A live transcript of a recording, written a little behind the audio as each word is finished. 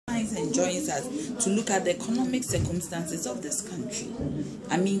things enjoins us to look at the economic circumstances of this country.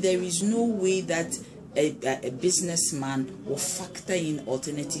 I mean, there is no way that a businessman will factor in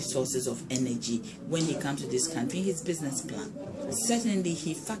alternative sources of energy when he comes to this country in his business plan. Certainly,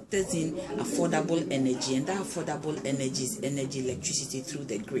 he factors in affordable energy, and that affordable energy is electricity through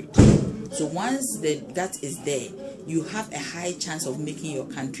the grid. So once that is there, you have a high chance of making your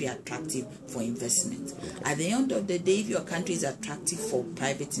country attractive for investment. At the end of the day, if your country is attractive for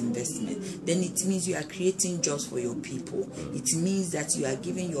private investment, then it means you are creating jobs for your people. It means that you are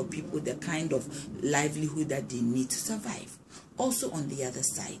giving your people the kind of livelihood that they need to survive. Also, on the other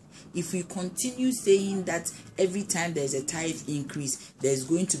side, if we continue saying that every time there's a tariff increase, there's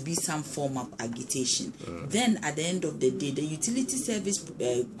going to be some form of agitation, then at the end of the day, the utility service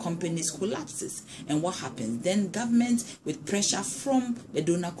companies collapses. And what happens? Then government, with pressure from the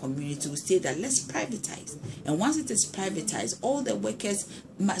donor community, will say that let's privatize. And once it is privatized, all the workers,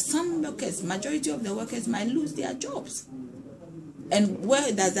 some workers, majority of the workers might lose their jobs. And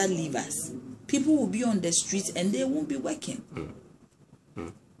where does that leave us? People will be on the streets and they won't be working.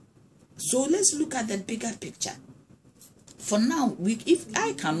 So let's look at the bigger picture. For now, if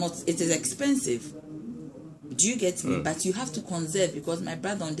I cannot, it is expensive. Do you get me? But you have to conserve, because my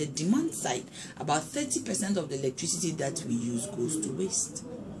brother, on the demand side, about 30% of the electricity that we use goes to waste.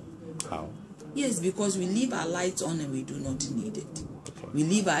 How? Yes, because we leave our lights on and we do not need it. We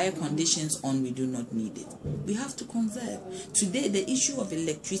leave our air conditions on, we do not need it. We have to conserve. Today, the issue of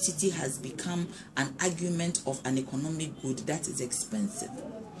electricity has become an argument of an economic good that is expensive.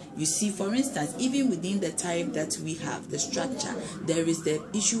 You see, for instance, even within the tariff that we have, the structure, there is the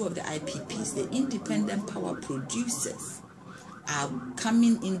issue of the IPPs, the independent power producers are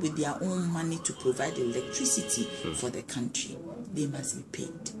coming in with their own money to provide electricity for the country. They must be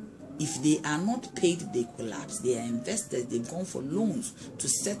paid. If they are not paid, they collapse. They are investors. They've gone for loans to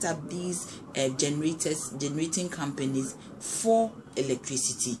set up these generating companies for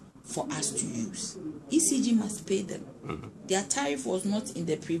electricity for us to use. ECG must pay them. Their tariff was not in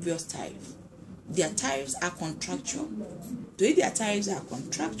the previous tariff. Their tariffs are contractual. So if their tariffs are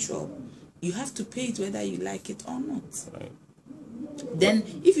contractual, you have to pay it whether you like it or not. Right. Then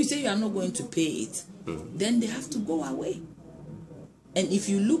if you say you are not going to pay it, then they have to go away. And if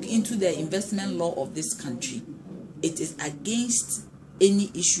you look into the investment law of this country, it is against any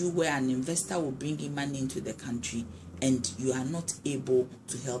issue where an investor will bring in money into the country and you are not able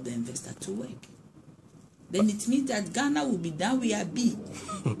to help the investor to work. Then it means that Ghana will be down where we are.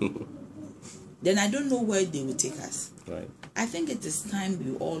 Then I don't know where they will take us. Right. I think it is time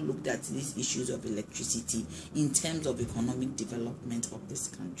we all looked at these issues of electricity in terms of economic development of this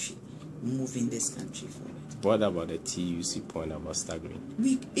country, moving this country forward. What about the TUC point about staggering?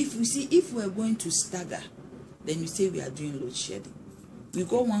 If we're going to stagger, then we say we are doing load shedding. We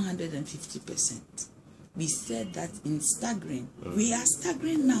go 150%. We said that in staggering, we are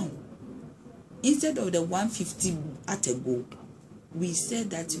staggering now. Instead of the 150 at a go, we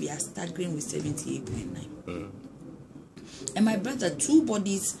said that we are staggering with 78.9. And my brother, two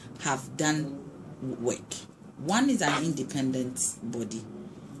bodies have done work. One is an independent body.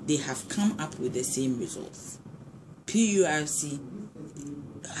 They have come up with the same results. PURC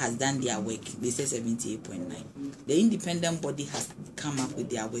has done their work. They say 78.9. The independent body has come up with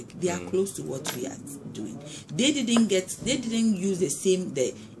their work. They are close to what we are doing. They didn't use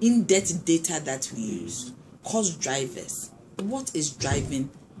the in-depth data that we use. Cost drivers. What is driving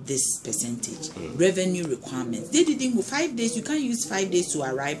this percentage? Revenue requirements. They didn't go 5 days. You can't use 5 days to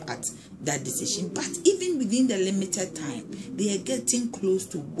arrive at that decision. But even within the limited time, they are getting close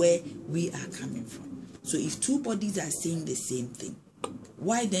to where we are coming from. So if two bodies are saying the same thing,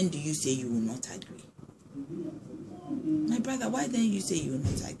 why then do you say you will not agree? My brother, why then you say you will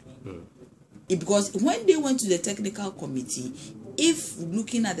not agree? Because when they went to the technical committee, if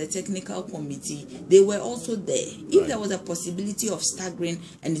looking at the technical committee, they were also there. If there was a possibility of staggering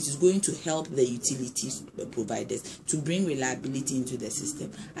and it is going to help the utilities providers to bring reliability into the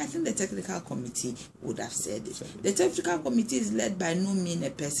system, I think the technical committee would have said it. The technical committee is led by no mean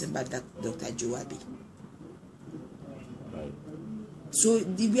a person but Dr. Joabi. Right. So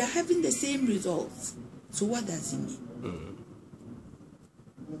we are having the same results. So what does it mean?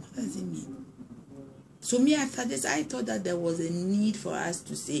 What does it mean? So me, after this, I thought that there was a need for us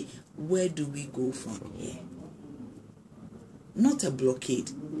to say, where do we go from here? Not a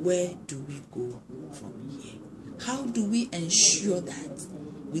blockade. Where do we go from here? How do we ensure that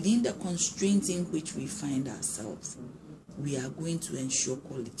within the constraints in which we find ourselves, we are going to ensure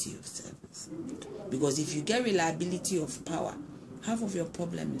quality of service? Because if you get reliability of power, half of your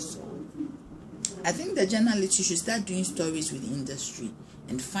problem is solved. I think the journalists should start doing stories with industry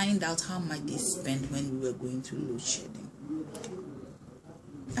and find out how much they spent when we were going through load shedding.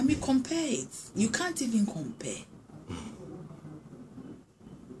 I mean, compare it. You can't even compare.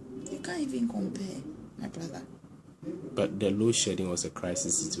 You can't even compare, my brother. But the load shedding was a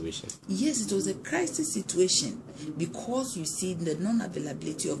crisis situation. Yes, it was a crisis situation because you see the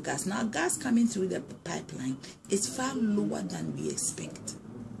non-availability of gas. Now, gas coming through the pipeline is far lower than we expect.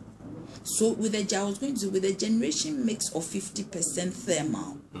 So with the generation mix of 50%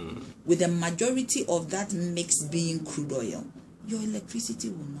 thermal, with the majority of that mix being crude oil, your electricity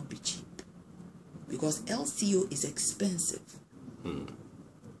will not be cheap because LCO is expensive.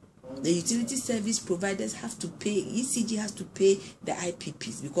 The utility service providers have to pay, ECG has to pay the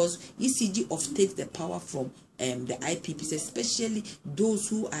IPPs because ECG offtakes the power from the IPPs, especially those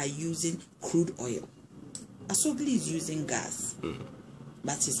who are using crude oil. Asogli is using gas,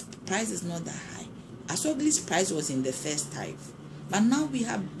 but his price is not that high. Asogli's price was in the first tariff, but now we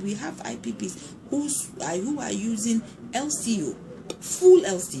have IPPs who are using LCO, full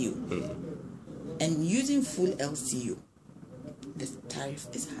LCO, and using full LCO, the tariff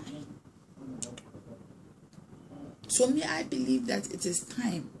is high. So I believe that it is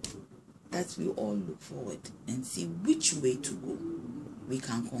time that we all look forward and see which way to go. We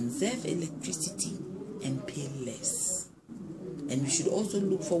can conserve electricity and pay less. And we should also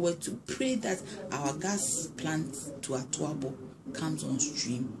look forward to pray that our gas plant to Atuabo comes on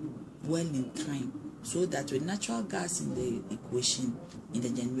stream well in time, so that with natural gas in the equation, in the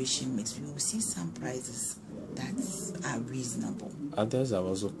generation mix, we will see some prices that are reasonable. Others have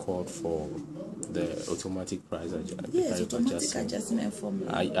also called for the automatic price adjustment. Yes, automatic adjustment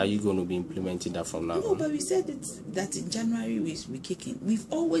formula. Are you going to be implementing that from now on? No, but we said that in January we kick in. We've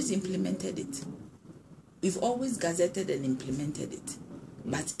always implemented it. We've always gazetted and implemented it.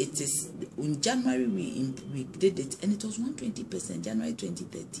 But it is in January we did it, and it was 120%, January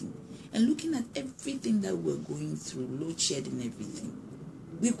 2013. And looking at everything that we're going through, load shedding and everything,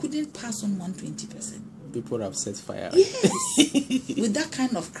 we couldn't pass on 120%. People have set fire. Yes, with that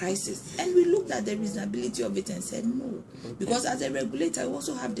kind of crisis. And we looked at the reasonability of it and said no. Okay. Because as a regulator, we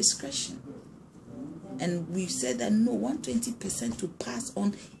also have discretion. And we said that no, 120% to pass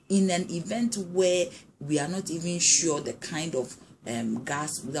on in an event where we are not even sure the kind of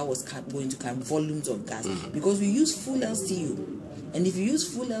gas that was going to come, volumes of gas. Because we use full LCU. And if you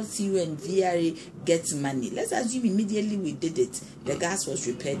use full LCU and VRA gets money, let's assume immediately we did it, the gas was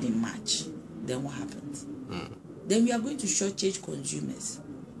repaired in March. Then what happens? Then we are going to shortchange consumers.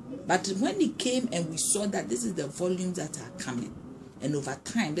 But when it came and we saw that this is the volumes that are coming, and over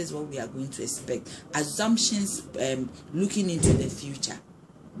time, this is what we are going to expect. Assumptions looking into the future.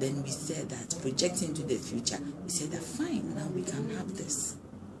 Then we said that, projecting into the future, we said that fine, now we can have this.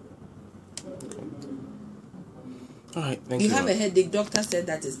 All right, thank you. You have a headache, doctor said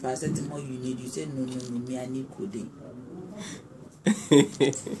that is paracetamol you need. You said no, me, I need codeine.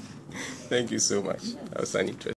 Thank you so much. That was an interesting.